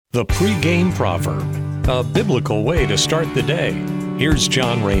The pregame proverb, a biblical way to start the day. Here's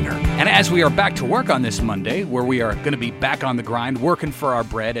John Rayner. And as we are back to work on this Monday, where we are going to be back on the grind, working for our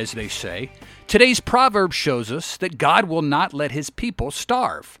bread, as they say, today's proverb shows us that God will not let his people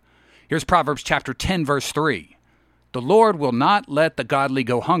starve. Here's Proverbs chapter 10, verse 3. The Lord will not let the godly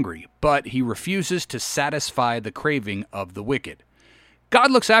go hungry, but he refuses to satisfy the craving of the wicked.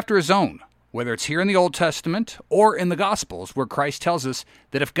 God looks after his own, whether it's here in the Old Testament or in the Gospels, where Christ tells us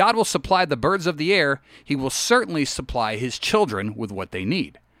that if God will supply the birds of the air, he will certainly supply his children with what they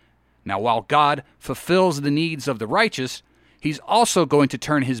need. Now, while God fulfills the needs of the righteous, he's also going to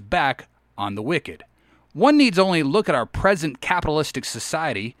turn his back on the wicked. One needs only look at our present capitalistic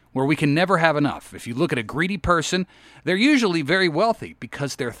society, where we can never have enough. If you look at a greedy person, they're usually very wealthy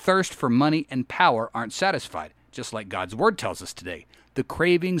because their thirst for money and power aren't satisfied, just like God's word tells us today. The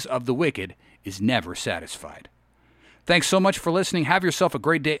cravings of the wicked is never satisfied. Thanks so much for listening. Have yourself a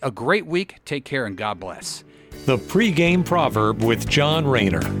great day, a great week. Take care, and God bless. The pregame proverb with John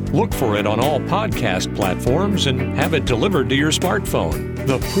Rayner. Look for it on all podcast platforms and have it delivered to your smartphone.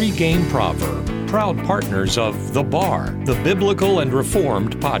 The pregame proverb, proud partners of The Bar, the Biblical and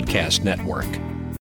Reformed Podcast Network.